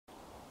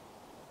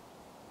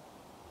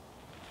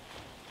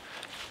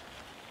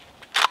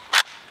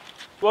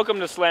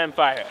Welcome to Slam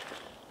Fire.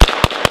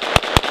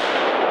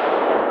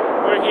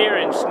 We're here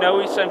in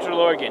snowy Central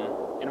Oregon,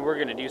 and we're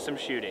gonna do some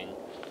shooting.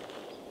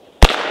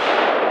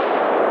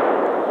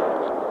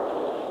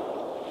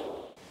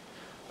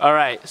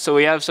 Alright, so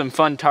we have some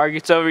fun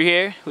targets over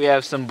here. We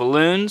have some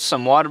balloons,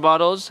 some water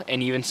bottles,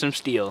 and even some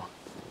steel.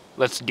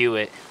 Let's do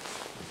it.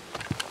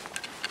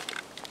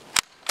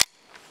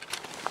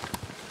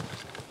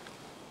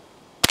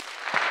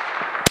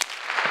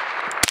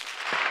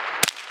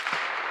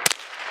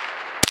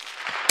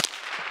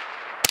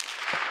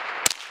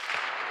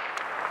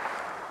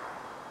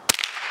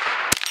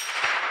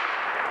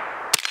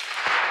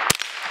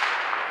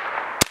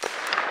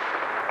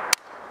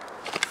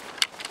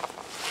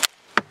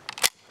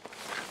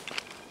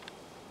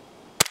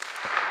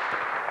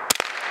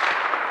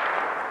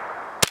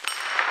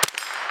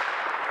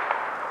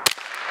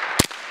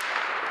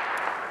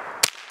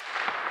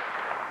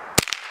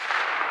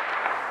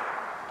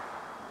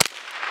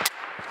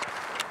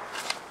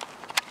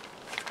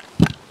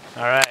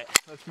 Alright,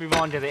 let's move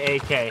on to the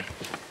AK.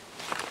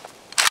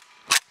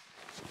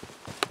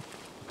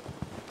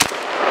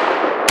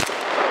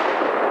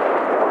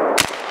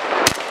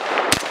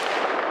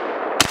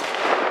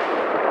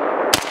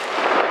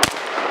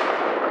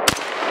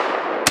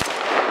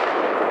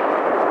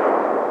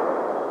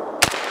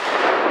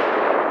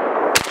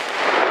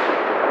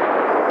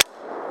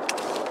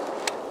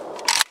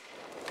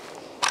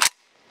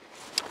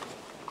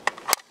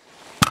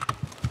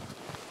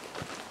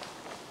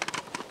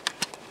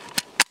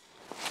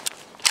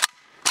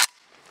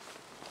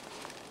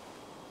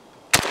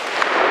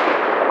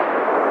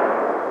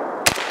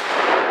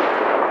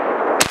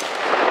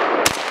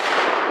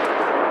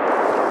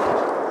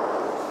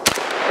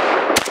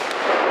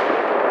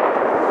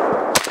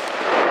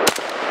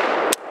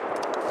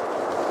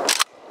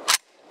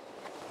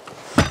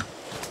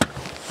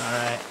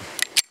 Alright,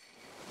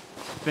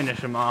 finish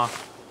them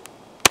off.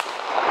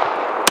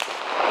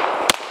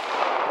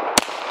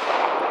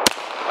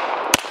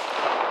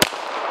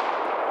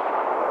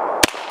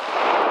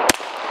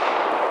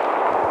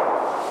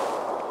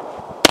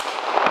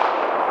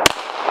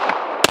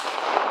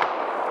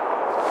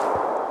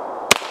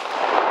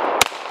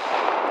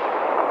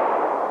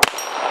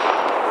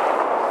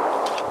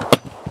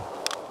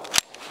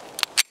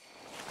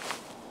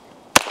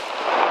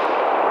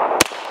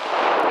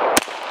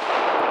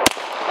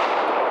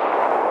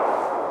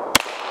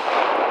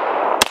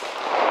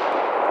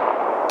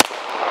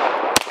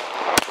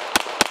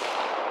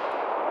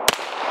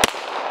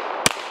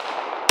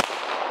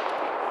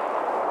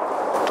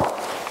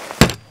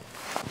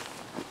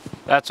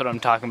 That's what I'm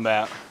talking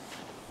about.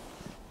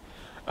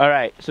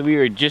 Alright, so we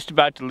were just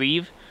about to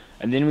leave,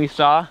 and then we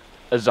saw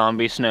a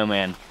zombie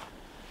snowman.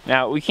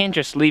 Now, we can't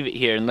just leave it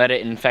here and let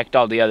it infect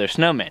all the other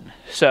snowmen,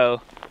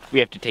 so we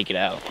have to take it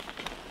out.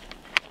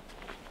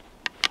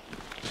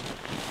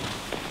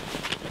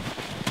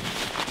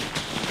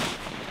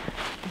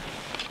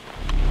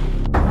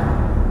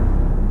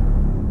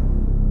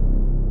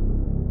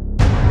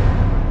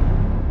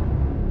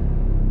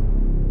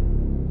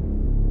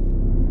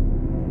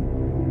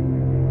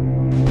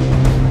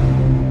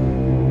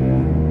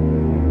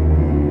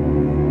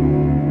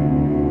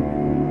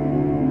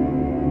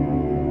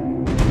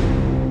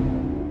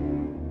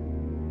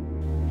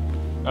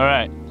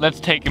 Alright, let's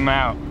take him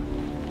out.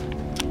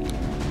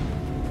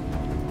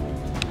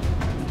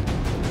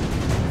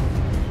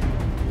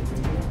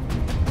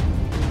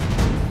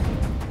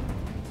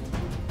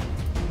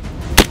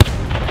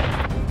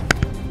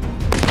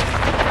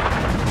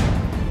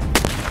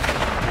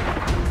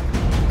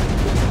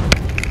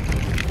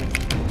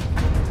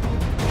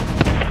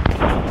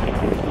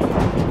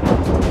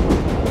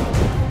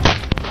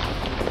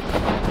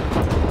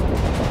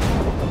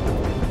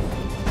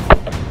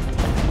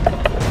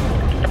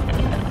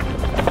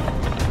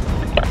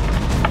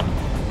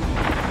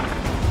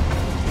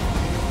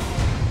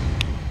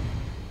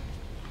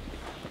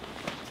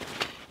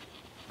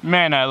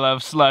 Man, I love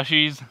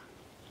slushies.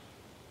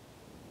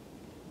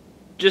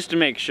 Just to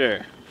make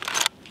sure.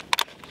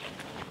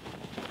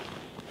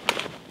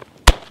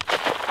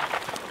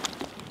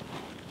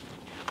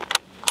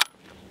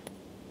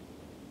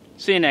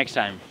 See you next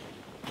time.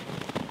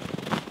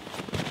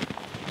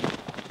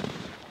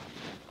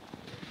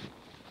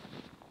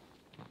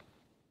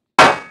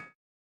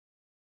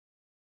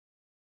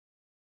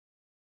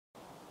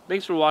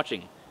 Thanks for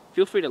watching.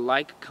 Feel free to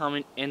like,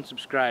 comment, and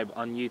subscribe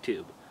on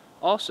YouTube.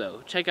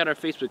 Also, check out our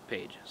Facebook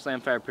page,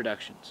 Slamfire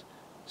Productions.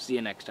 See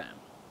you next time.